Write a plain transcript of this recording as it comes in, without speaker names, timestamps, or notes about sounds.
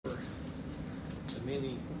the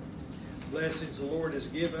many blessings the Lord has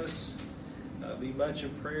given us. Be much in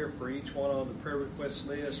prayer for each one on the prayer request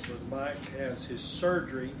list. Brother Mike has his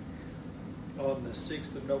surgery on the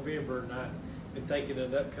 6th of November, and I've been thinking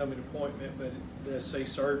of an upcoming appointment, but it does say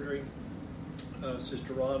surgery.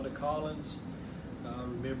 Sister Rhonda Collins,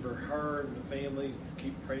 remember her and the family.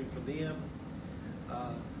 Keep praying for them.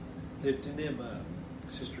 Lifting them up.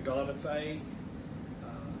 Sister Donna Fay,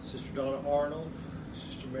 Sister Donna Arnold,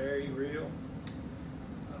 Sister Mary Real,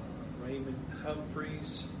 Raymond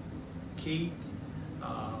Humphreys, Keith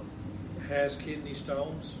has kidney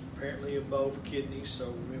stones, apparently in both kidneys,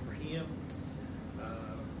 so remember him.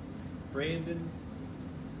 Brandon,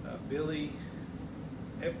 Billy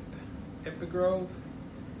Epigrove,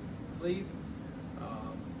 I believe.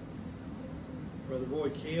 Brother Roy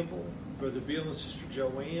Campbell, Brother Bill and Sister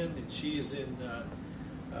Joanne, and she is in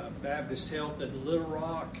Baptist Health in Little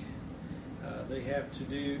Rock. They have to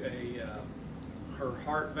do her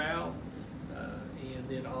heart valve and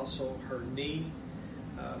then also her knee.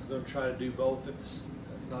 I'm going to try to do both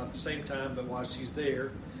not at the same time, but while she's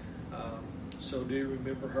there. So do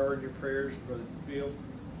remember her in your prayers, Brother Bill,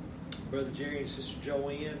 Brother Jerry, and Sister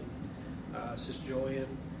Joanne. Sister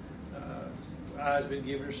Joanne, eye's been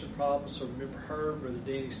giving her some problems, so remember her. Brother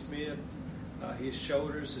Danny Smith, his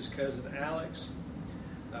shoulders, his cousin Alex.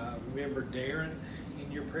 Remember Darren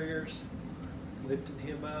in your prayers, lifting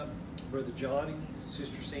him up. Brother Johnny,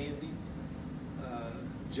 Sister Sandy,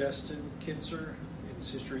 Justin Kinser, and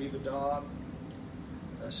Sister Eva Dodd.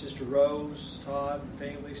 Sister Rose, Todd, and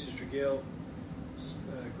family. Sister Gail,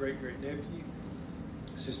 great-great-nephew.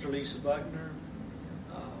 Sister Lisa Buckner.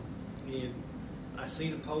 And I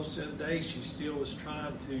seen a post the other day. She still was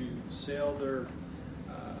trying to sell their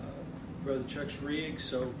Brother Chuck's rig,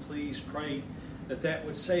 so please pray that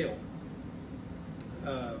would sell.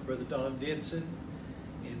 Brother Don Denson,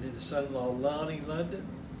 and then his son-in-law Lonnie London,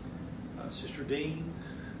 Sister Dean,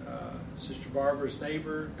 Sister Barbara's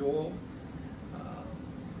neighbor Doyle,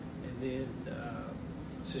 and then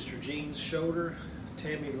Sister Jean's shoulder,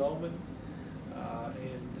 Tammy Lohman,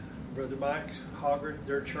 and Brother Mike Hoggard,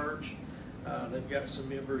 their church. They've got some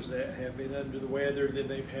members that have been under the weather. Then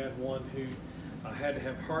they've had one who had to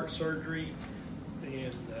have heart surgery,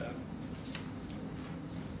 and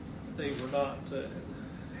they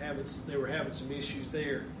were having some issues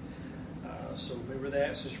there. So remember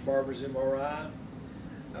that. Sister Barbara's MRI,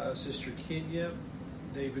 Sister Kenya,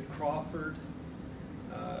 David Crawford,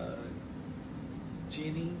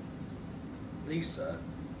 Jenny, Lisa,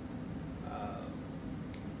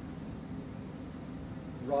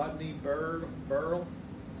 Rodney Burl,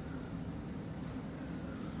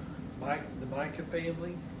 the Micah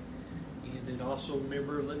family, and then also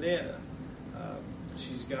remember Lynetta.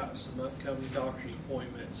 She's got some upcoming doctor's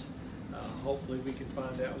appointments. Hopefully we can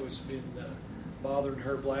find out what's been bothering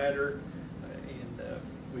her bladder, and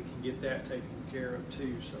we can get that taken care of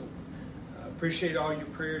too. So appreciate all your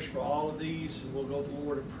prayers for all of these, and we'll go to the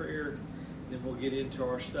Lord in prayer, and then we'll get into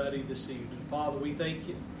our study this evening. Father, we thank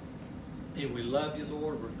you, and we love you,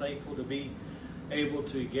 Lord. We're thankful to be able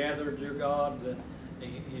to gather, dear God,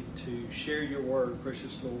 and to share your word,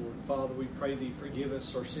 precious Lord. Father, we pray thee forgive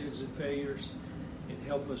us our sins and failures, and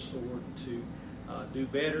help us, Lord, to do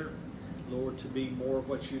better, Lord, to be more of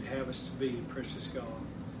what you'd have us to be, precious God.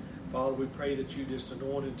 Father, we pray that you just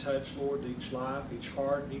anoint and touch, Lord, each life, each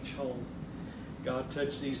heart, and each home. God,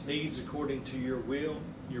 touch these needs according to your will,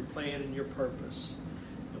 your plan, and your purpose.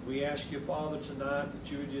 And we ask you, Father, tonight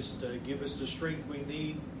that you would just give us the strength we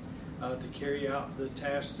need to carry out the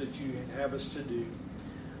tasks that you have us to do.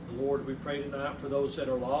 Lord, we pray tonight for those that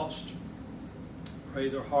are lost. Pray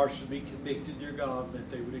their hearts would be convicted, dear God, that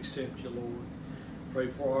they would accept you, Lord. Pray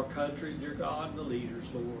for our country, dear God, and the leaders,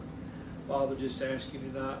 Lord. Father, just ask you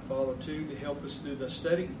tonight, Father, too, to help us through the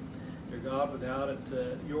study. Dear God, without it,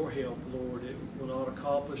 your help, Lord, it will not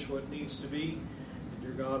accomplish what needs to be. And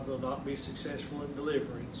dear God, will not be successful in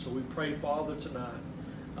delivering. So we pray, Father, tonight,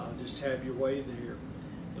 just have your way there.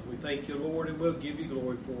 And we thank you, Lord, and we'll give you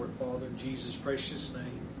glory for it, Father, in Jesus' precious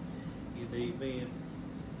name. And amen.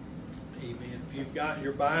 Amen. If you've got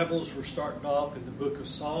your Bibles, we're starting off in the book of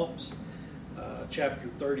Psalms, chapter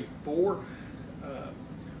 34.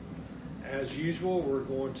 As usual, we're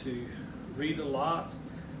going to read a lot.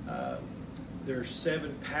 There's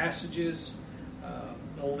 7 passages,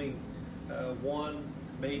 only one,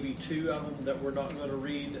 maybe 2 of them that we're not going to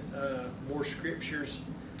read more scriptures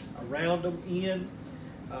around them in.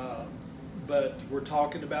 But we're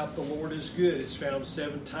talking about the Lord is good. It's found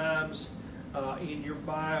 7 times in your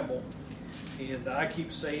Bible. And I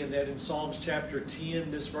keep saying that in Psalms chapter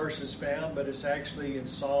 10 this verse is found, but it's actually in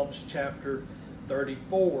Psalms chapter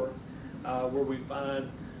 34. where we find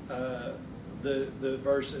the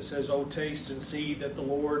verse that says, "Oh, taste and see that the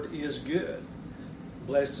Lord is good.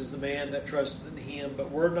 Blessed is the man that trusts in him."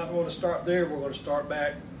 But we're not going to start there. We're going to start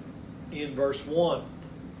back in verse 1,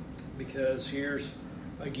 because here's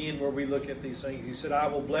again where we look at these things. He said, "I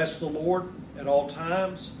will bless the Lord at all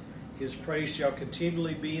times. His praise shall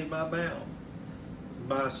continually be in my mouth.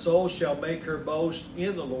 My soul shall make her boast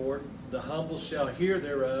in the Lord. The humble shall hear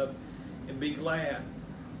thereof and be glad."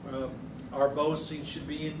 Our boasting should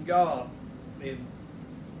be in God, and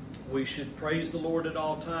we should praise the Lord at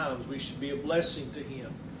all times. We should be a blessing to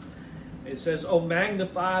Him. It says, "Oh,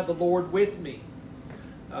 magnify the Lord with me."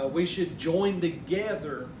 We should join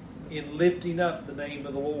together in lifting up the name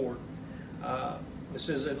of the Lord. It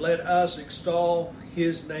says, "And let us extol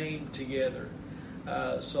His name together."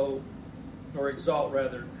 Or exalt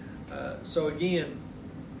rather. So again,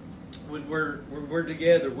 when we're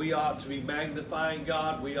together, we ought to be magnifying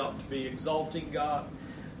God. We ought to be exalting God,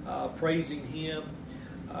 praising Him,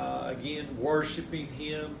 again, worshiping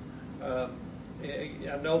Him.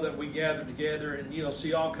 I know that we gather together and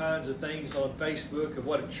see all kinds of things on Facebook of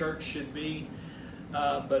what a church should be,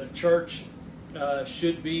 but a church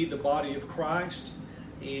should be the body of Christ,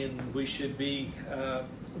 and we should be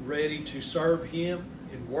ready to serve Him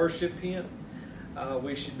and worship Him.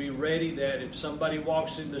 We should be ready that if somebody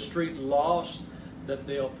walks in the street lost, that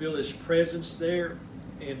they'll feel His presence there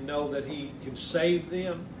and know that He can save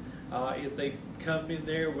them. If they come in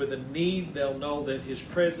there with a need, they'll know that His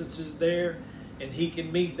presence is there and He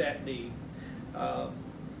can meet that need.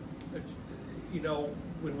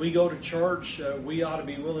 When we go to church, we ought to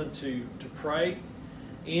be willing to pray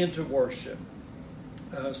and to worship.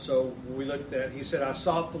 So when we look at that, he said, "I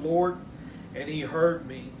sought the Lord, and He heard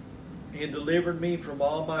me and delivered me from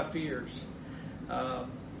all my fears."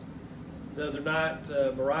 The other night,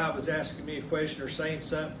 Mariah was asking me a question or saying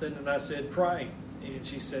something, and I said, "Pray." And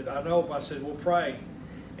she said, "I know." I said, "Well, pray."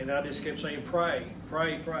 And I just kept saying, "Pray,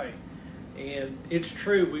 pray, pray." And it's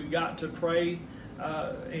true, we've got to pray.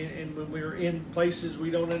 And when we're in places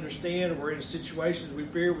we don't understand, or we're in situations we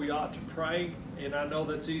fear, we ought to pray. And I know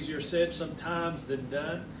that's easier said sometimes than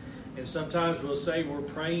done. And sometimes we'll say we're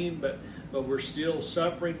praying, but we're still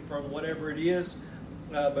suffering from whatever it is.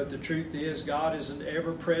 But the truth is, God is an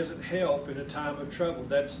ever-present help in a time of trouble.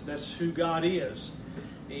 That's who God is.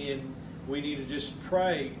 And we need to just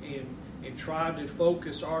pray and try to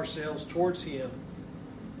focus ourselves towards Him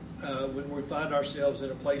when we find ourselves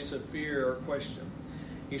in a place of fear or question.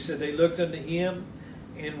 He said, "They looked unto Him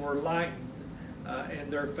and were lightened,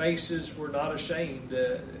 and their faces were not ashamed."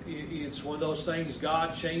 It's one of those things,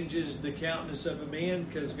 God changes the countenance of a man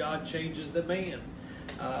because God changes the man.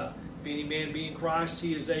 If any man be in Christ,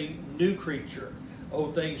 he is a new creature.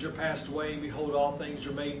 Old things are passed away, and behold, all things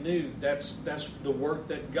are made new. That's the work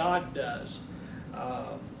that God does.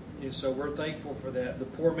 And so we're thankful for that. "The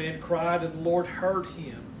poor man cried, and the Lord heard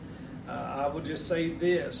him." I will just say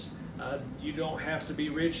this. You don't have to be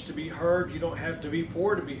rich to be heard. You don't have to be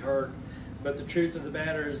poor to be heard. But the truth of the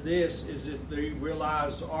matter is this, is if we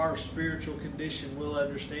realize our spiritual condition, we'll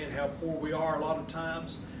understand how poor we are a lot of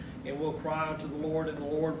times, and we'll cry unto the Lord, and the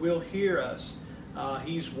Lord will hear us.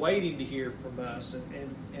 He's waiting to hear from us.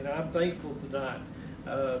 And I'm thankful tonight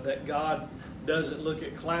that God doesn't look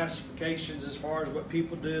at classifications as far as what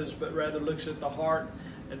people do, but rather looks at the heart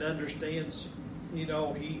and understands.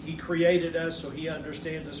 He created us, so He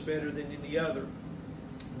understands us better than any other.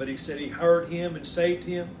 But He said He heard him and saved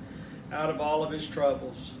him out of all of his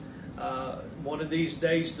troubles. One of these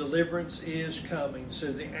days, deliverance is coming. It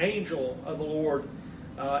says, "The angel of the Lord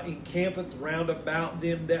encampeth round about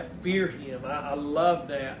them that fear Him." I love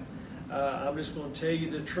that. I'm just going to tell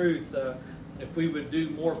you the truth. If we would do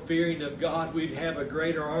more fearing of God, we'd have a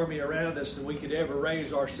greater army around us than we could ever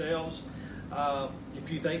raise ourselves.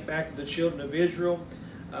 If you think back to the children of Israel,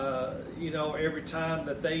 every time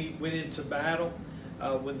that they went into battle,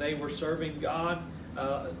 when they were serving God,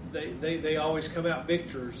 they always come out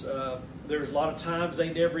victors. There's a lot of times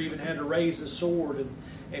they never even had to raise a sword,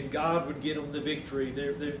 and God would get them the victory.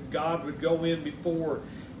 God would go in before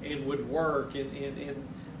and would work, and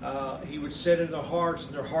He would set in their hearts,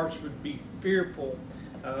 and their hearts would be fearful.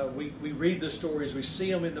 We read the stories, we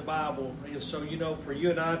see them in the Bible, and so for you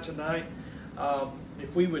and I tonight,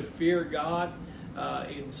 if we would fear God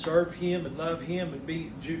and serve Him and love Him and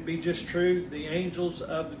be just true, the angels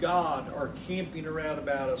of God are camping around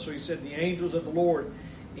about us. So He said, "The angels of the Lord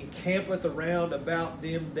encampeth around about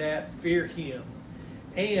them that fear Him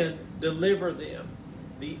and deliver them."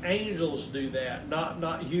 The angels do that,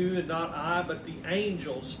 not you and not I, but the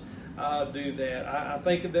angels do that. I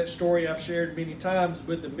think of that story I've shared many times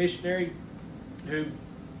with the missionary who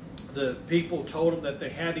the people told them that they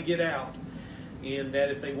had to get out, and that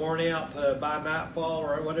if they weren't out by nightfall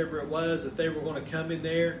or whatever it was, that they were going to come in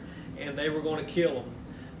there and they were going to kill them.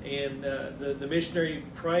 And the missionary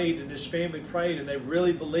prayed, and his family prayed, and they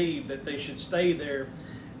really believed that they should stay there.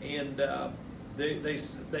 And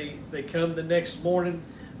they come the next morning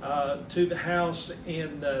to the house,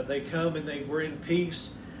 and they come and they were in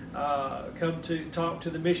peace. Come to talk to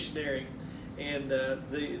the missionary, and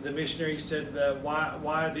the missionary said,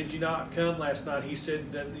 "Why did you not come last night?" He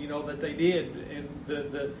said that that they did,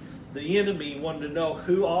 and the enemy wanted to know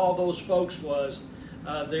who all those folks was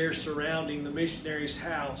there surrounding the missionary's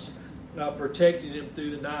house, protecting him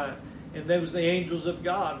through the night. And that was the angels of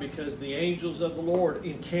God, because the angels of the Lord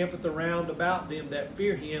encampeth around about them that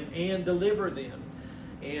fear Him and deliver them.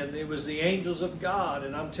 And it was the angels of God.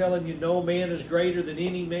 And I'm telling you, no man is greater than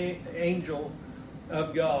any angel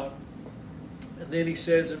of God. And then he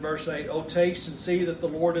says in verse 8, "O taste and see that the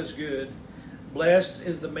Lord is good. Blessed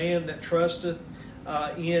is the man that trusteth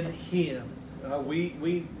in Him."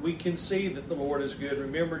 We can see that the Lord is good.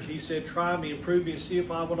 Remember, He said, "Try me and prove me, and see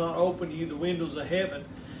if I will not open you the windows of heaven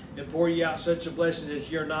and pour you out such a blessing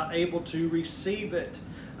as you're not able to receive it."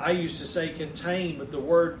 I used to say contain, but the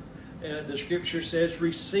word, the Scripture says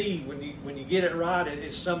receive. When you get it right,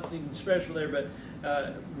 it's something special there. But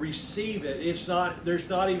receive it. It's not. There's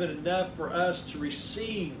not even enough for us to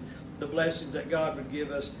receive the blessings that God would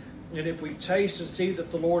give us. And if we taste and see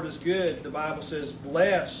that the Lord is good, the Bible says,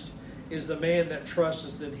 "Blessed is the man that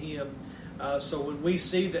trusteth in Him." So when we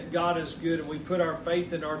see that God is good and we put our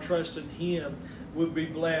faith and our trust in Him, we'll be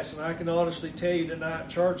blessed. And I can honestly tell you tonight,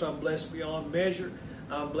 church, I'm blessed beyond measure.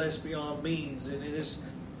 I'm blessed beyond means. And it is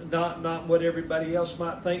not what everybody else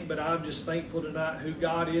might think, but I'm just thankful tonight who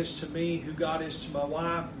God is to me, who God is to my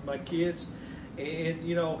wife, my kids, and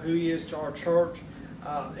who He is to our church.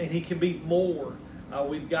 And He can be more.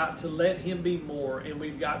 We've got to let Him be more, and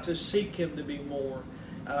we've got to seek Him to be more.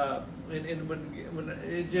 And when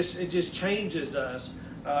it just changes us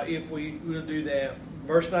if we will do that.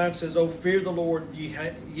 Verse 9 says, "O fear the Lord,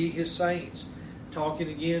 ye His saints," talking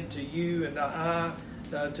again to you and I,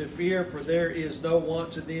 to fear, for there is no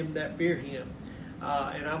want to them that fear Him.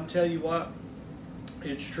 And I'm telling you what,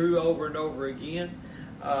 it's true over and over again.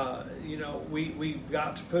 We've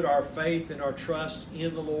got to put our faith and our trust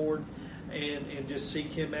in the Lord and just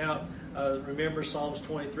seek Him out. Remember Psalms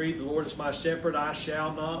 23, "The Lord is my shepherd, I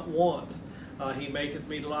shall not want. He maketh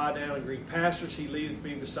me to lie down in green pastures. He leadeth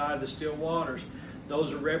me beside the still waters."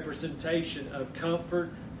 Those are representation of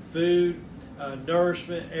comfort, food,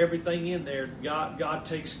 nourishment, everything in there. God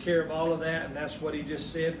takes care of all of that, and that's what He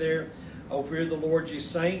just said there. "O fear the Lord, ye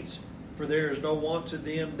saints, for there is no want to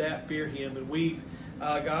them that fear Him." And we've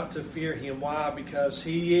got to fear Him. Why? Because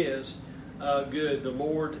He is good. The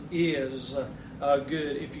Lord is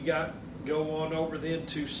good. If you go on over then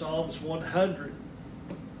to Psalms 100,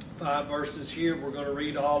 5 verses here. We're going to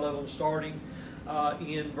read all of them starting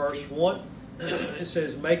in verse 1. It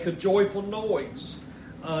says, "Make a joyful noise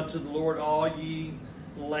unto the Lord, all ye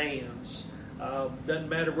lands." Doesn't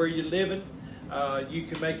matter where you're living, you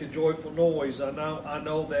can make a joyful noise. I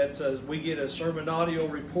know that we get a sermon audio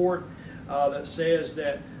report that says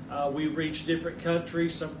that we reach different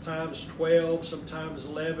countries, sometimes 12, sometimes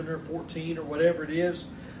 11 or 14 or whatever it is.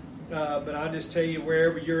 But I just tell you,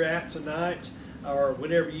 wherever you're at tonight, or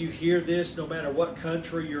whenever you hear this, no matter what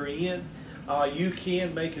country you're in, you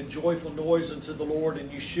can make a joyful noise unto the Lord,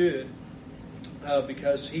 and you should,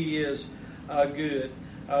 because He is good.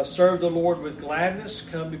 Serve the Lord with gladness.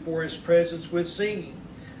 Come before His presence with singing.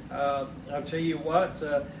 I'll tell you what,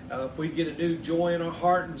 if we get a new joy in our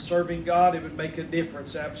heart in serving God, it would make a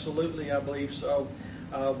difference. Absolutely, I believe so.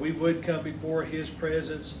 We would come before His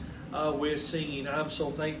presence with singing. I'm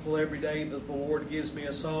so thankful every day that the Lord gives me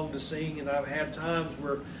a song to sing, and I've had times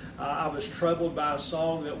where I was troubled by a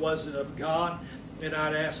song that wasn't of God, and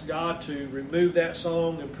I'd ask God to remove that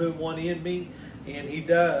song and put one in me, and He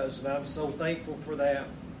does, and I'm so thankful for that.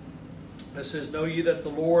 It says, "Know ye that the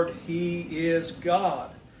Lord, He is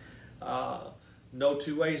God." No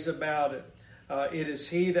two ways about it. It is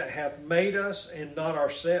He that hath made us, and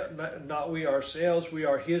not we ourselves. We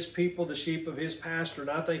are His people, the sheep of His pasture.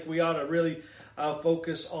 And I think we ought to really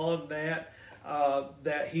focus on that,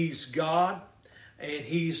 that He's God, and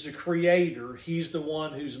He's the Creator. He's the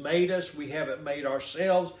one who's made us. We haven't made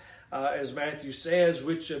ourselves. As Matthew says,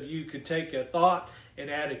 which of you could take a thought and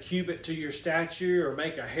add a cubit to your stature, or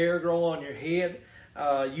make a hair grow on your head?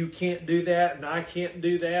 You can't do that, and I can't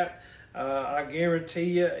do that. I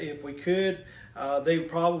guarantee you, if we could, there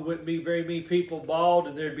probably wouldn't be very many people bald,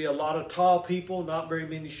 and there'd be a lot of tall people, not very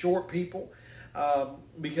many short people,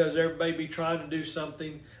 because everybody be trying to do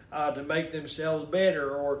something to make themselves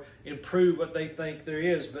better or improve what they think there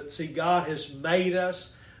is. But see, God has made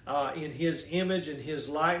us in His image and His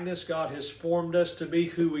likeness. God has formed us to be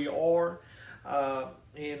who we are.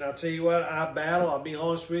 And I'll tell you what, I battle, I'll be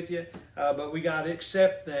honest with you, but we got to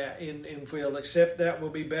accept that. And if we'll accept that, we'll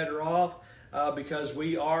be better off because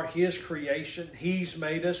we are His creation. He's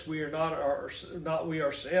made us. We are not we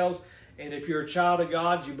ourselves. And if you're a child of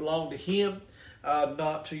God, you belong to Him,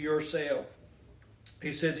 not to yourself.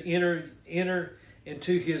 He said, enter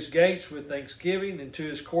into His gates with thanksgiving, into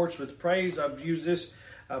His courts with praise. I've used this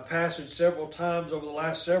passage several times over the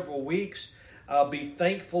last several weeks. Be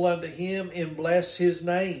thankful unto Him and bless His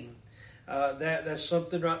name. That's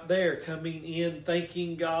something right there, coming in,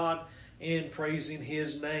 thanking God and praising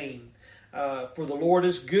His name. For the Lord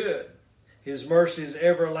is good. His mercy is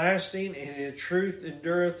everlasting, and His truth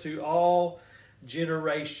endureth to all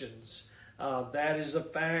generations. That is a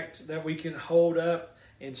fact that we can hold up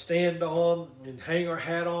and stand on and hang our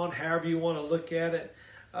hat on, however you want to look at it.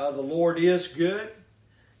 The Lord is good.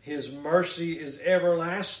 His mercy is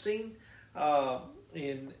everlasting.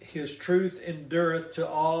 And His truth endureth to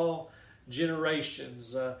all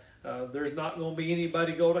generations. There's not going to be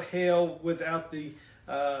anybody go to hell without the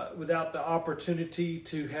opportunity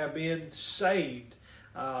to have been saved.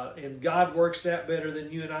 And God works that better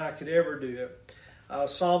than you and I could ever do it.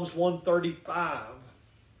 Psalms 135.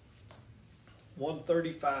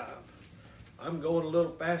 135. I'm going a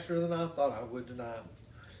little faster than I thought I would tonight.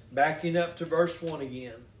 Backing up to verse 1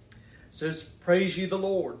 again. It says, praise ye the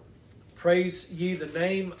Lord. Praise ye the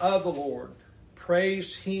name of the Lord.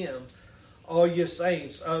 Praise Him, all ye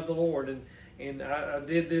saints of the Lord. And I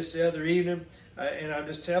did this the other evening, and I'm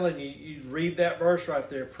just telling you, you read that verse right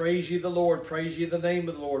there. Praise ye the Lord. Praise ye the name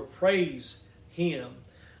of the Lord. Praise Him,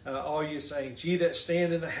 all ye saints. Ye that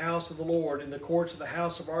stand in the house of the Lord, in the courts of the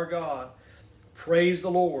house of our God. Praise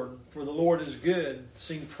the Lord, for the Lord is good.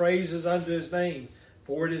 Sing praises unto His name,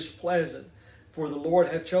 for it is pleasant. For the Lord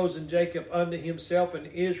hath chosen Jacob unto Himself, and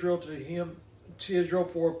Israel to Israel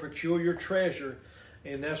for a peculiar treasure.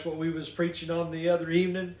 And that's what we was preaching on the other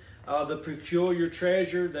evening, the peculiar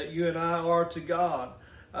treasure that you and I are to God.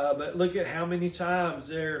 But look at how many times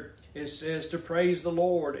there it says to praise the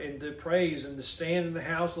Lord, and to praise and to stand in the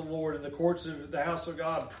house of the Lord, in the courts of the house of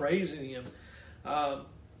God, praising Him. And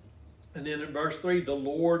then in verse 3, the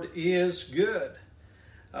Lord is good.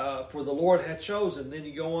 For the Lord hath chosen. Then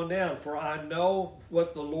you go on down. For I know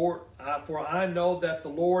that the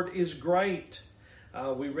Lord is great.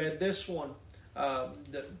 We read this one.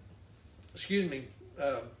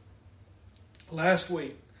 Last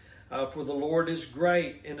week. For the Lord is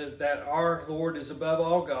great, and that our Lord is above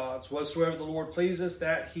all gods. Whatsoever the Lord pleases,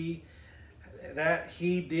 that He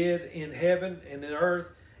did in heaven and in earth,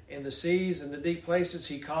 in the seas and the deep places.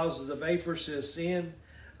 He causes the vapors to ascend.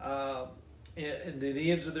 And to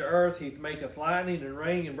the ends of the earth He maketh lightning and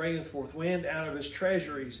rain, and bringeth forth wind out of His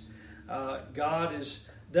treasuries. God has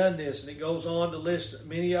done this, and it goes on to list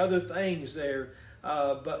many other things there.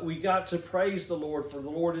 But we got to praise the Lord, for the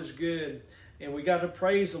Lord is good. And we got to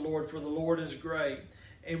praise the Lord, for the Lord is great.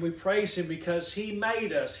 And we praise Him because He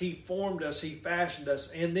made us, He formed us, He fashioned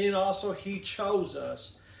us. And then also He chose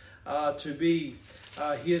us to be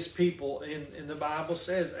His people. And the Bible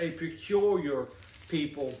says a peculiar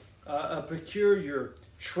people. A peculiar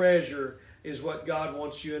treasure is what God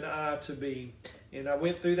wants you and I to be. And I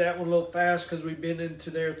went through that one a little fast because we've been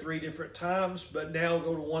into there 3 different times. But now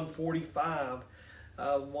we'll go to 145.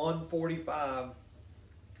 145.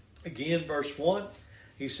 Again, verse 1.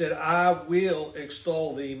 He said, I will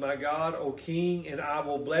extol Thee, my God, O King, and I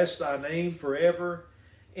will bless Thy name forever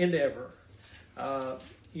and ever.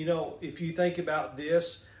 If you think about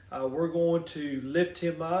this, we're going to lift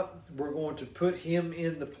Him up. We're going to put Him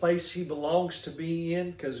in the place He belongs to be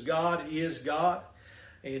in, because God is God.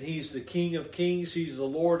 And He's the King of kings. He's the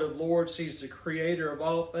Lord of lords. He's the creator of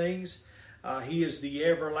all things. He is the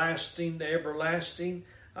everlasting,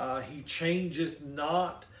 He changeth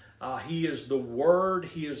not. He is the Word.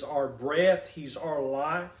 He is our breath. He's our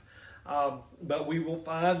life. But we will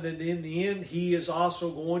find that in the end, He is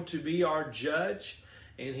also going to be our judge.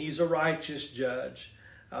 And He's a righteous judge.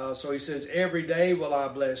 So He says, every day will I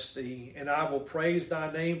bless Thee, and I will praise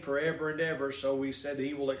Thy name forever and ever. So we said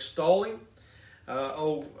He will extol Him,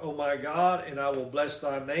 oh my God, and I will bless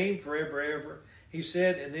Thy name forever and ever. He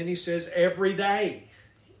said, and then He says, every day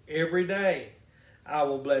I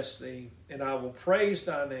will bless Thee, and I will praise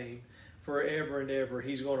Thy name forever and ever.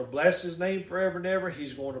 He's going to bless His name forever and ever.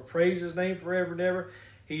 He's going to praise His name forever and ever.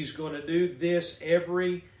 He's going to do this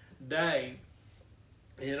every day.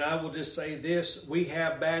 And I will just say this, we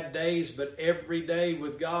have bad days, but every day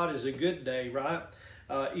with God is a good day, right?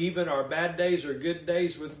 Even our bad days are good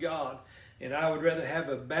days with God. And I would rather have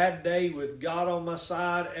a bad day with God on my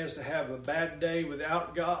side as to have a bad day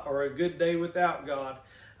without God or a good day without God.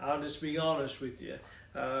 I'll just be honest with you.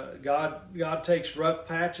 God takes rough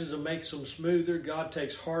patches and makes them smoother. God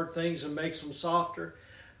takes hard things and makes them softer.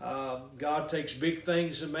 God takes big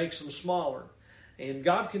things and makes them smaller. And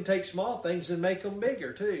God can take small things and make them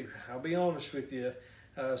bigger too. I'll be honest with you.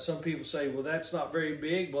 Some people say, well, that's not very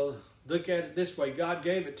big. Well, look at it this way. God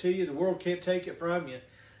gave it to you. The world can't take it from you.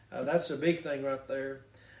 That's a big thing right there.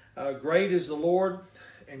 Great is the Lord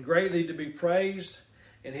and greatly to be praised,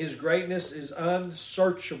 and His greatness is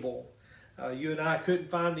unsearchable. You and I couldn't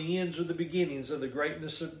find the ends or the beginnings of the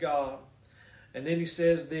greatness of God. And then he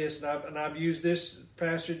says this, and I've used this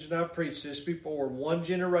passage and I've preached this before. One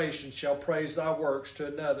generation shall praise thy works to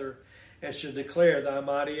another and shall declare thy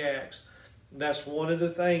mighty acts. And that's one of the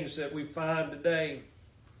things that we find today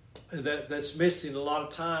that's missing a lot of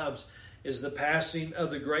times is the passing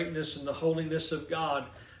of the greatness and the holiness of God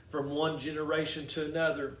from one generation to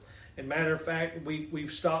another. And matter of fact,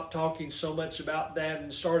 we've stopped talking so much about that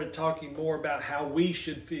and started talking more about how we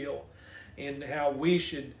should feel and how we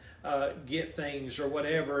should get things or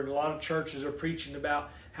whatever. And a lot of churches are preaching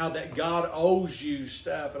about how that God owes you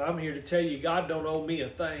stuff. And I'm here to tell you, God don't owe me a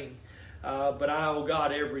thing, but I owe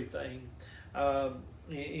God everything. And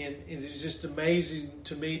it's just amazing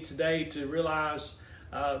to me today to realize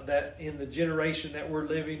that in the generation that we're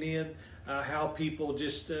living in, how people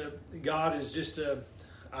just, God is just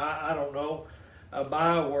I don't know, a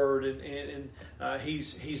byword, and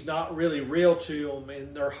he's not really real to them,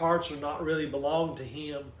 and their hearts are not really belong to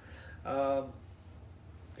Him. And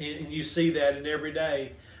you see that in every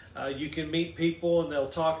day. You can meet people and they'll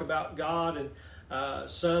talk about God, and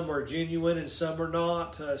some are genuine and some are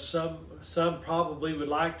not. Some probably would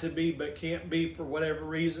like to be but can't be for whatever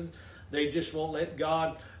reason. They just won't let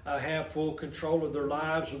God have full control of their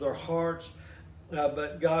lives or their hearts.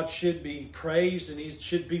 But God should be praised, and He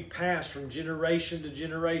should be passed from generation to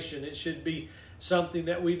generation. It should be something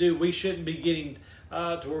that we do. We shouldn't be getting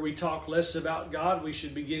to where we talk less about God. We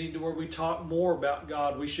should be getting to where we talk more about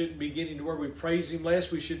God. We shouldn't be getting to where we praise Him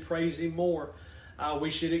less. We should praise Him more. We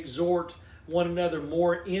should exhort one another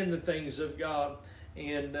more in the things of God.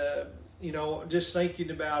 And, just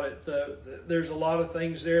thinking about it, there's a lot of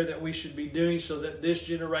things there that we should be doing so that this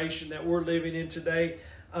generation that we're living in today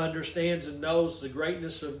understands and knows the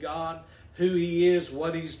greatness of God, who He is,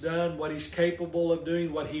 what He's done, what He's capable of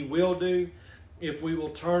doing, what He will do if we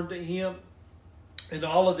will turn to Him. And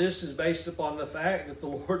all of this is based upon the fact that the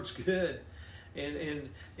Lord's good, and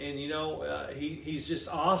He's just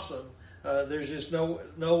awesome. There's just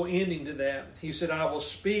no ending to that. He said, I will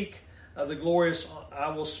speak of the glorious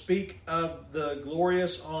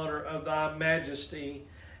honor of Thy majesty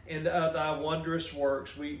and of Thy wondrous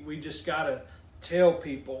works. We just got to tell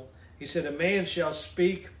people. He said, a man shall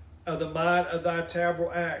speak of the might of Thy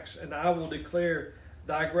terrible acts, and I will declare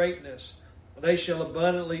Thy greatness. They shall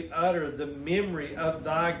abundantly utter the memory of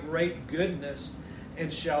Thy great goodness,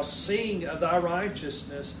 and shall sing of Thy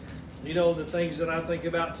righteousness. You know, the things that I think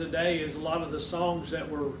about today is a lot of the songs that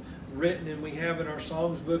were written and we have in our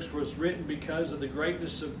songs books was written because of the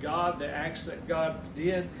greatness of God, the acts that God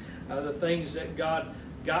did, the things that God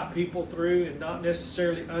got people through, and not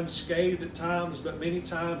necessarily unscathed at times, but many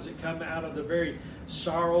times it come out of the very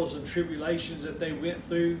sorrows and tribulations that they went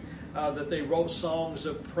through, that they wrote songs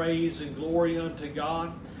of praise and glory unto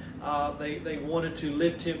God. They wanted to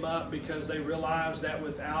lift Him up because they realized that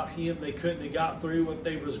without Him they couldn't have got through what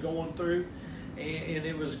they was going through, and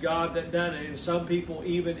it was God that done it. And some people,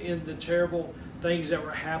 even in the terrible things that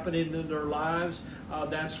were happening in their lives,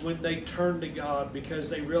 that's when they turned to God, because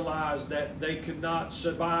they realized that they could not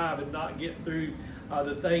survive and not get through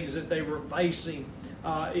the things that they were facing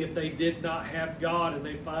if they did not have God. And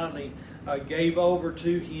they finally gave over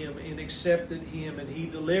to Him and accepted Him, and He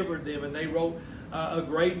delivered them, and they wrote a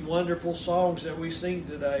great and wonderful songs that we sing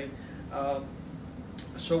today.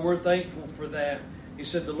 So we're thankful for that. He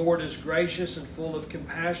said, the Lord is gracious and full of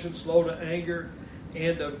compassion, slow to anger,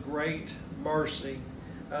 and of great mercy.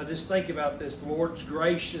 Just think about this. The Lord's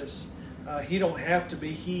gracious. He don't have to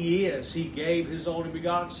be. He is. He gave His only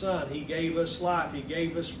begotten Son. He gave us life. He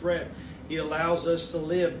gave us breath. He allows us to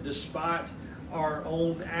live despite our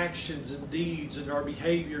own actions and deeds and our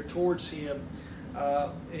behavior towards Him.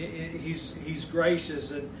 He's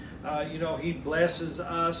gracious, and He blesses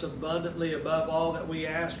us abundantly above all that we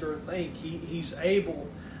ask or think. He's able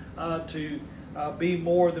to be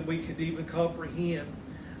more than we could even comprehend.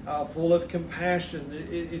 Full of compassion.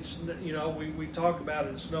 We talk about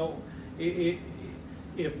it.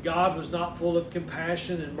 If God was not full of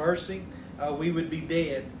compassion and mercy, we would be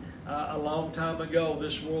dead a long time ago.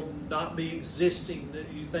 This world would not be existing.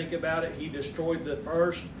 You think about it, He destroyed the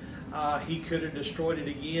first. He could have destroyed it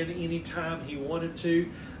again anytime He wanted to.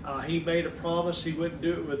 He made a promise He wouldn't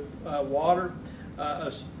do it with water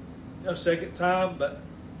a second time, but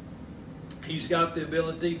He's got the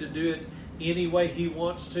ability to do it any way He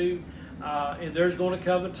wants to. And there's going to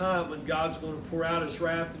come a time when God's going to pour out His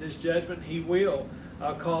wrath and His judgment. He will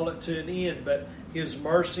call it to an end. But His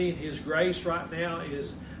mercy and His grace right now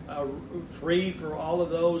is free for all of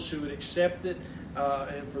those who would accept it.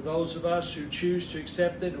 And for those of us who choose to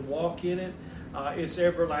accept it and walk in it, it's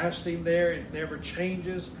everlasting there. It never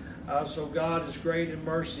changes. So God is great in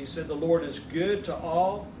mercy. He said the Lord is good to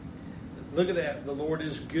all. Look at that. The Lord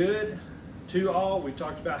is good to all. We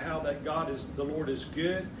talked about how that the Lord is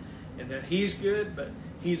good and that He's good, but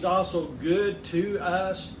He's also good to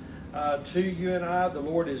us, to you and I. The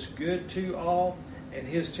Lord is good to all, and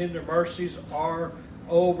His tender mercies are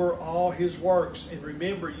over all His works. And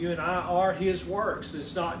remember, you and I are His works.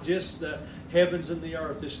 It's not just the heavens and the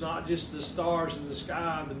earth. It's not just the stars in the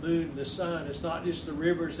sky, the moon and the sun. It's not just the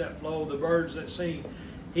rivers that flow, the birds that sing.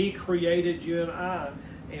 He created you and I.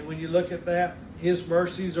 And when you look at that, His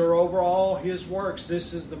mercies are over all His works.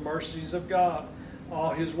 This is the mercies of God.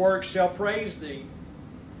 All His works shall praise Thee.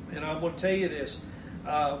 And I'm going to tell you this.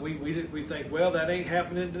 We think, well, that ain't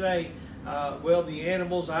happening today. Well, the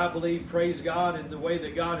animals, I believe, praise God in the way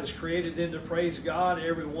that God has created them to praise God.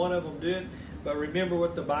 Every one of them do it. But remember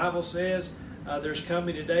what the Bible says. There's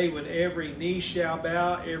coming a day when every knee shall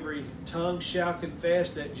bow, every tongue shall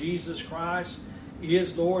confess that Jesus Christ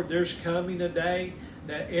is Lord. There's coming a day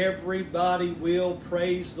that everybody will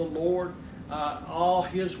praise the Lord. All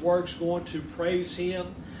His works going to praise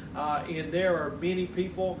Him. And there are many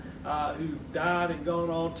people who died and gone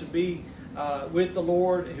on to be with the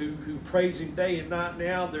Lord who praise Him day and night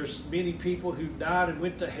now. There's many people who died and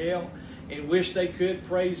went to hell and wish they could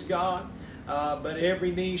praise God. But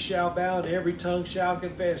every knee shall bow and every tongue shall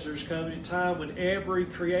confess. There's coming a time when every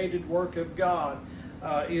created work of God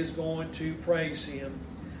is going to praise Him.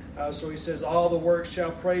 So He says, all the works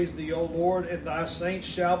shall praise Thee, O Lord, and Thy saints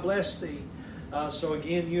shall bless Thee. So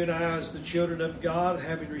again, you and I as the children of God,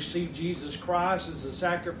 having received Jesus Christ as a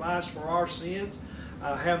sacrifice for our sins,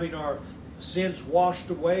 having our sins washed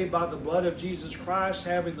away by the blood of Jesus Christ,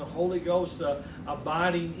 having the Holy Ghost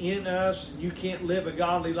abiding in us. You can't live a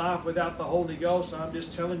godly life without the Holy Ghost. I'm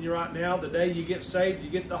just telling you right now, the day you get saved, you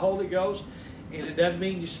get the Holy Ghost. And it doesn't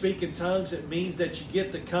mean you speak in tongues. It means that you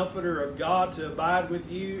get the Comforter of God to abide with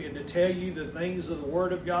you and to tell you the things of the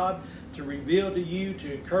Word of God, to reveal to you,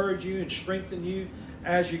 to encourage you and strengthen you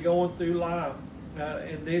as you're going through life.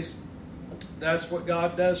 That's what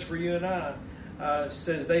God does for you and I. It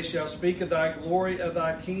says, they shall speak of Thy glory, of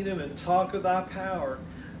Thy kingdom, and talk of Thy power.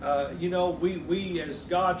 We as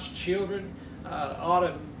God's children ought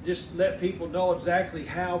to just let people know exactly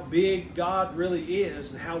how big God really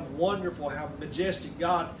is and how wonderful, how majestic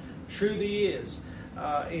God truly is.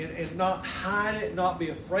 And not hide it, not be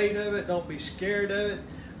afraid of it, don't be scared of it,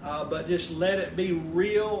 but just let it be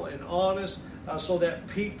real and honest so that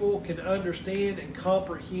people can understand and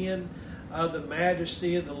comprehend the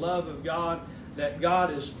majesty and the love of God, that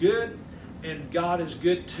God is good and God is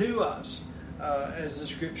good to us. As the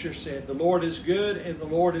Scripture said, the Lord is good and the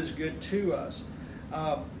Lord is good to us.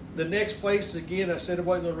 The next place, again, I said I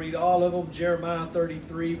wasn't going to read all of them. Jeremiah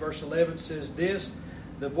 33 verse 11 says this: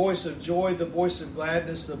 the voice of joy, the voice of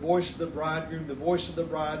gladness, the voice of the bridegroom, the voice of the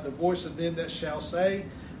bride, the voice of them that shall say,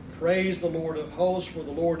 praise the Lord of hosts, for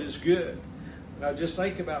the Lord is good. Now just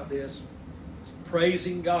think about this.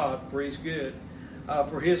 Praising God for He's good.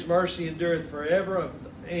 For His mercy endureth forever,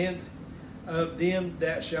 and of them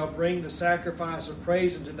that shall bring the sacrifice of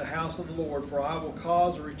praise into the house of the Lord. For I will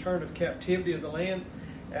cause a return of captivity of the land,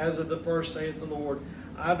 as of the first, saith the Lord.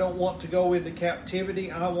 I don't want to go into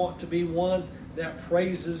captivity. I want to be one that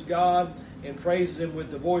praises God and praises Him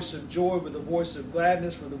with the voice of joy, with the voice of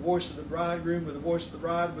gladness, with the voice of the bridegroom, with the voice of the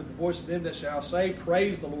bride, with the voice of them that shall say,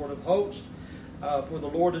 praise the Lord of hosts. For the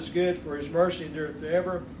Lord is good, for His mercy endureth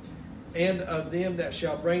forever. And of them that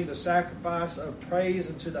shall bring the sacrifice of praise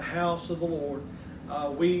into the house of the Lord.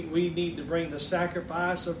 We need to bring the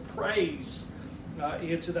sacrifice of praise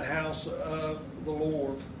into the house of the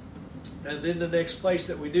Lord. And then the next place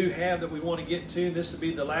that we do have that we want to get to, this will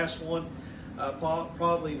be the last one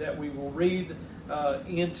probably that we will read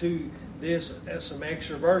into this as some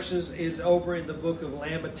extra verses, is over in the book of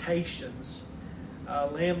Lamentations.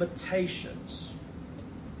 Lamentations.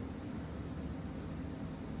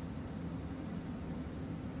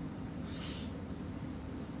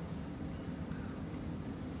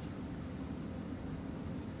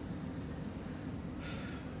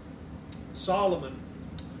 Solomon,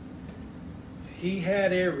 he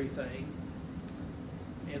had everything,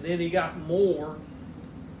 and then he got more,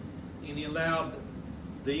 and he allowed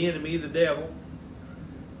the enemy, the devil,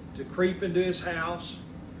 to creep into his house.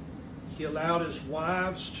 He allowed his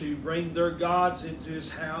wives to bring their gods into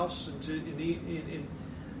his house, and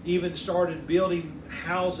even started building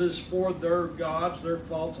houses for their gods, their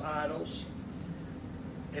false idols.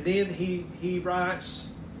 And then he writes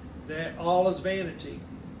that all is vanity.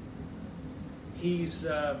 He's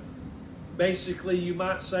basically, you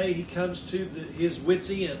might say, he comes to his wit's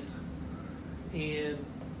end and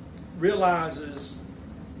realizes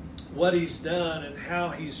what he's done and how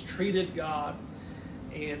he's treated God,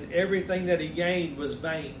 and everything that he gained was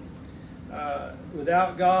vain.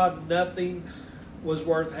 Without God, nothing was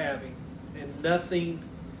worth having, and nothing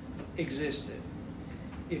existed.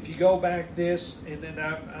 If you go back this, and then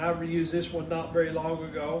I reused this one not very long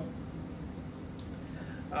ago.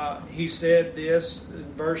 He said this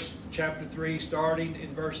in chapter 3, starting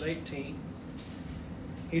in verse 18.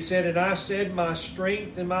 He said, "And I said, my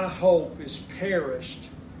strength and my hope is perished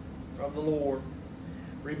from the Lord.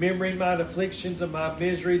 Remembering mine afflictions and my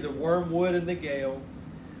misery, the wormwood and the gale,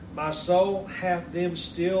 my soul hath them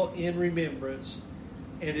still in remembrance,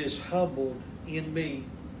 and is humbled in me.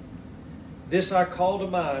 This I call to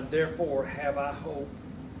mind, therefore have I hope.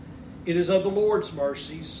 It is of the Lord's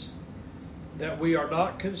mercies that we are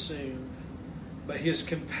not consumed, but his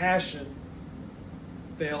compassion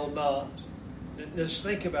fail not." Let's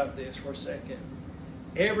think about this for a second.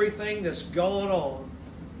 Everything that's gone on,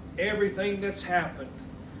 everything that's happened,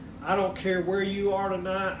 I don't care where you are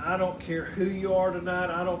tonight, I don't care who you are tonight,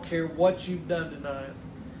 I don't care what you've done tonight,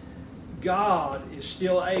 God is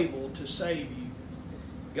still able to save you.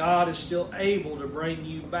 God is still able to bring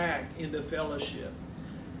you back into fellowship.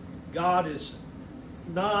 God is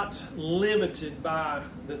not limited by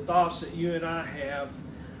the thoughts that you and I have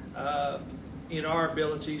in our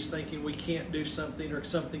abilities, thinking we can't do something or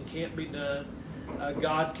something can't be done.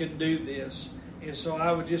 God can do this. And so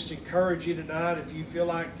I would just encourage you tonight, if you feel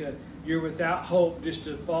like you're without hope, just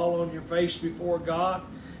to fall on your face before God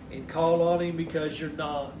and call on Him, because you're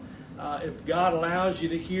not. If God allows you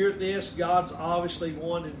to hear this, God's obviously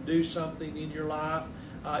wanting to do something in your life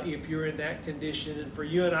if you're in that condition. And for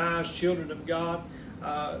you and I, as children of God,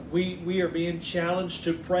 we are being challenged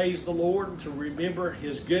to praise the Lord and to remember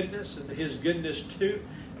His goodness and His goodness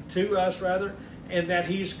to us, rather, and that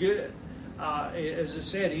He's good. As I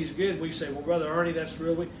said, He's good. We say, well, Brother Ernie, that's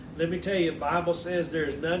really... Let me tell you, the Bible says there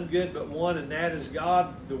is none good but one, and that is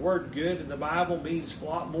God. The word good in the Bible means a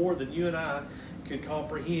lot more than you and I could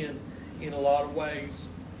comprehend in a lot of ways.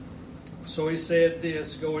 So he said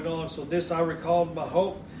this, going on, "So this I recall of my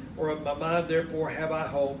hope, or of my mind, therefore have I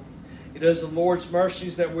hope. It is the Lord's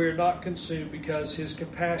mercies that we are not consumed, because His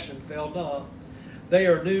compassion fail not. They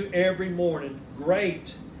are new every morning.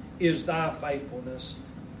 Great is thy faithfulness."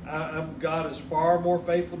 God is far more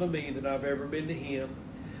faithful to me than I've ever been to Him.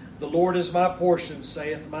 "The Lord is my portion,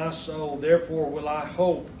 saith my soul. Therefore will I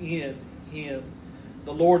hope in Him.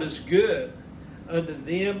 The Lord is good unto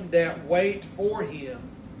them that wait for Him,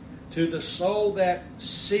 to the soul that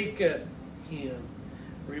seeketh Him."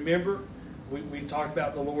 Remember, we talked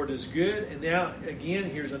about the Lord is good. And now, again,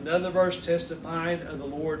 here's another verse testifying of the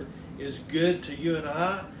Lord is good to you and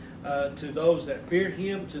I. To those that fear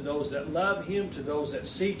Him, to those that love Him, to those that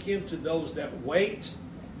seek Him, to those that wait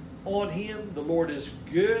on Him. The Lord is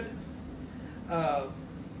good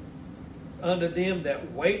unto them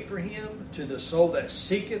that wait for Him, to the soul that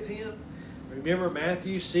seeketh Him. Remember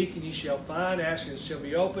Matthew, "Seek and ye shall find, ask and it shall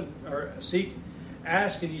be opened," or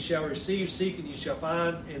ask and ye shall receive, seek and ye shall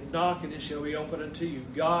find, and knock and it shall be opened unto you.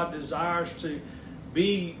 God desires to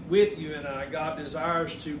be with you and I. God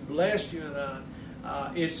desires to bless you and I.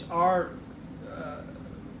 It's our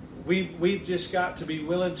we've just got to be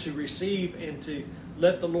willing to receive and to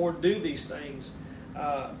let the Lord do these things.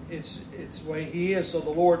 It's the way He is. So the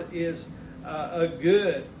Lord is a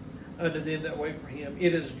good unto them that wait for Him.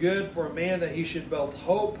 It is good for a man that he should both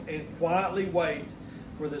hope and quietly wait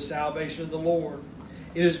for the salvation of the Lord.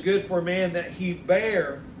 It is good for a man that he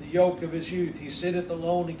bear the yoke of his youth. He sitteth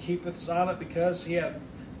alone and keepeth silent, because he hath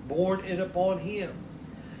borne it upon him.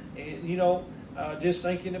 And just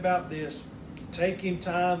thinking about this, taking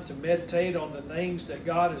time to meditate on the things that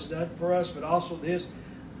God has done for us, but also this,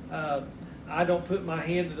 I don't put my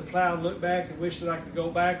hand to the plow and look back and wish that I could go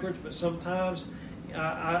backwards, but sometimes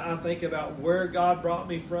I think about where God brought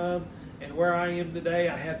me from and where I am today.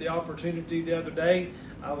 I had the opportunity the other day.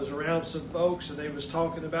 I was around some folks and they was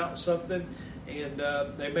talking about something, and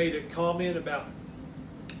they made a comment about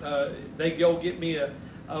they go get me a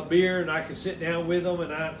a beer and I could sit down with them.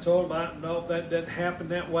 And I told them, no, that doesn't happen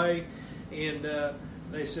that way. And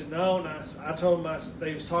they said, no. And I told them,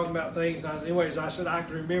 they was talking about things. And anyways, I said, I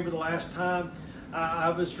can remember the last time I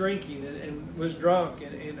was drinking and was drunk.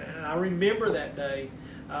 And I remember that day.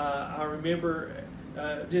 I remember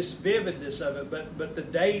just vividness of it. But the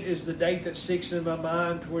date is the date that sticks in my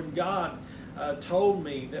mind when God told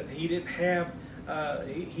me that He didn't have,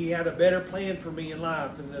 He had a better plan for me in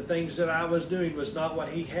life, and the things that I was doing was not what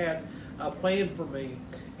He had planned for me.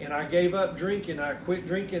 And I gave up drinking. I quit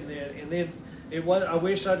drinking then, and then it was. I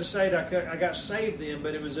wish I'd have said I got saved then,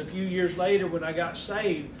 but it was a few years later when I got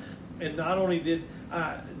saved, and not only did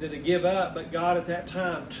I give up, but God at that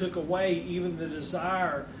time took away even the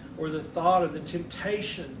desire or the thought of the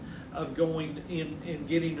temptation of going in and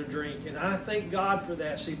getting a drink. And I thank God for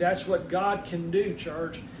that. See, that's what God can do,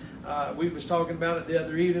 church. We was talking about it the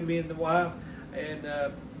other evening, me and the wife, and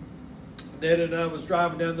Ned and I was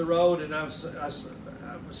driving down the road, and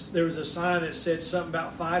there was a sign that said something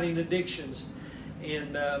about fighting addictions,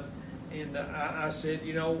 and I said,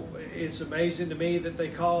 you know, it's amazing to me that they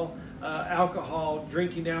call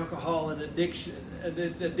drinking alcohol an addiction,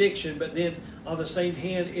 but then on the same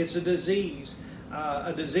hand, it's a disease.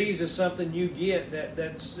 A disease is something you get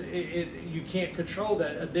you can't control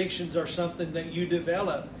that. Addictions are something that you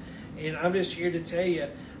develop. And I'm just here to tell you,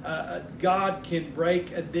 God can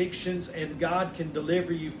break addictions, and God can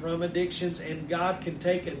deliver you from addictions, and God can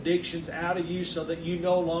take addictions out of you so that you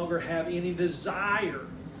no longer have any desire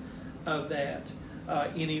of that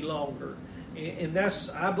any longer. And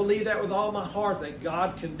I believe that with all my heart, that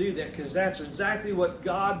God can do that, because that's exactly what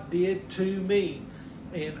God did to me.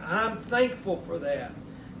 And I'm thankful for that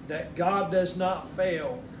God does not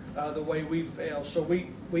fail the way we fail. So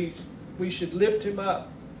we should lift Him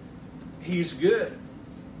up. He's good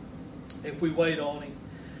if we wait on Him.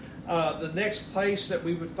 The next place that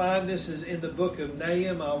we would find this is in the book of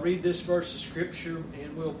Nahum. I'll read this verse of Scripture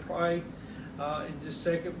and we'll pray in just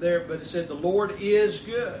a second there. But it said, the Lord is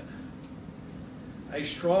good, a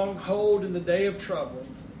stronghold in the day of trouble.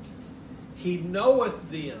 He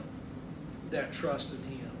knoweth them that trust in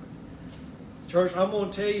Him. Church, I'm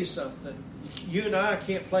going to tell you something. You and I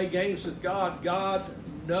can't play games with God. God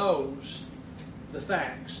knows the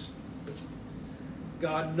facts.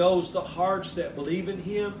 God knows the hearts that believe in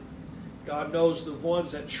Him. God knows the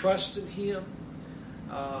ones that trust in Him.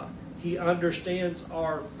 He understands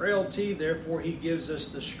our frailty. Therefore, He gives us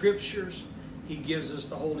the Scriptures. He gives us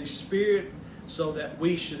the Holy Spirit so that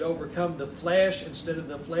we should overcome the flesh instead of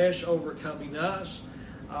the flesh overcoming us.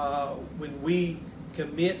 When we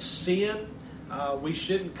commit sin, we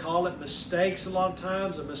shouldn't call it mistakes a lot of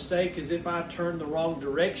times. A mistake is if I turn the wrong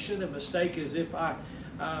direction. A mistake is if I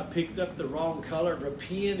picked up the wrong color of a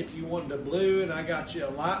pen. If you wanted a blue and I got you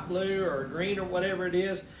a light blue or a green or whatever it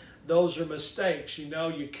is, those are mistakes. You know,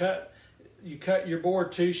 you cut your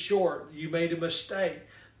board too short. You made a mistake.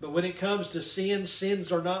 But when it comes to sin,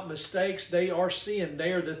 sins are not mistakes. They are sin.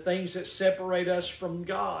 They are the things that separate us from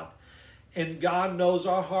God. And God knows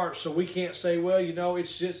our hearts, so we can't say, well, you know, I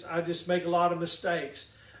just make a lot of mistakes.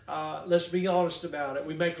 Let's be honest about it.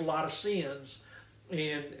 We make a lot of sins.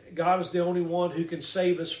 And God is the only one who can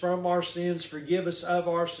save us from our sins, forgive us of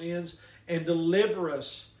our sins, and deliver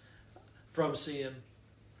us from sin.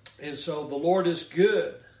 And so the Lord is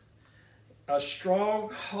good, a strong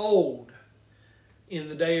hold in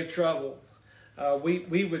the day of trouble.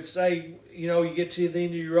 We would say, you know, you get to the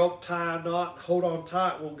end of your rope, tie a knot, hold on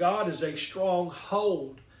tight. Well, God is a strong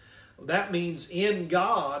hold. That means in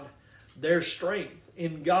God, there's strength.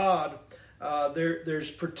 In God,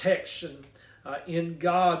 there's protection. In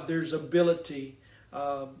God, there's ability.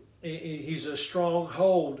 He's a strong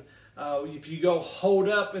hold. If you go hold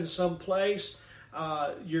up in some place,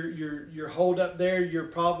 you're hold up there, you're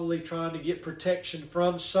probably trying to get protection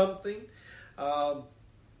from something.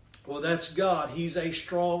 Well, that's God. He's a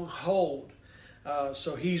stronghold.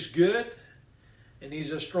 So He's good, and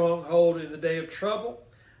He's a stronghold in the day of trouble.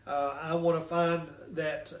 I want to find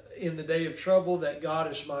that in the day of trouble that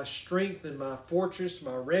God is my strength and my fortress,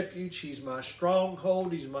 my refuge. He's my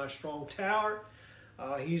stronghold. He's my strong tower.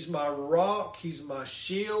 He's my rock. He's my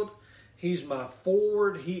shield. He's my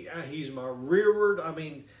forward. He's my rearward. I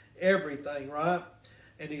mean, everything, right?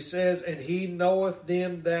 And He says, and He knoweth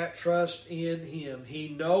them that trust in Him. He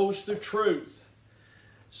knows the truth.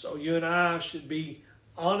 So you and I should be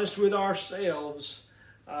honest with ourselves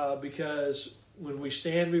because when we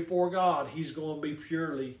stand before God, He's going to be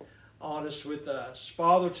purely honest with us.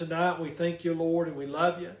 Father, tonight we thank You, Lord, and we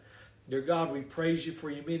love You. Dear God, we praise You for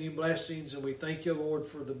Your many blessings, and we thank You, Lord,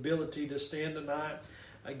 for the ability to stand tonight.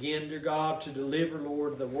 Again, dear God, to deliver,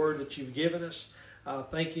 Lord, the word that You've given us.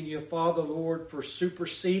 Thanking you, Father, Lord, for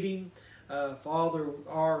superseding, Father,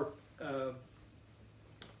 our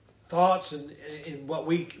thoughts and what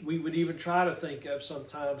we would even try to think of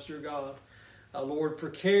sometimes, dear God. Lord, for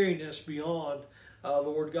carrying us beyond,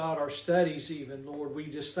 Lord God, our studies even. Lord, we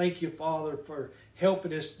just thank you, Father, for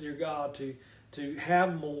helping us, dear God, to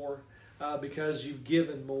have more because you've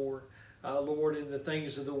given more, Lord, in the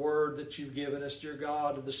things of the Word that you've given us, dear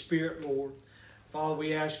God, and the Spirit, Lord. Father,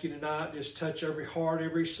 we ask you tonight, just touch every heart,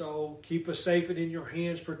 every soul. Keep us safe and in your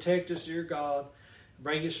hands. Protect us, dear God.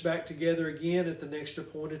 Bring us back together again at the next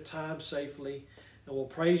appointed time safely. And we'll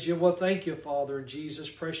praise you. We'll thank you, Father, in Jesus'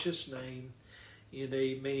 precious name. And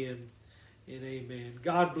amen. And amen.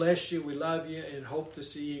 God bless you. We love you and hope to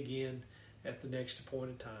see you again at the next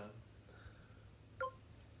appointed time.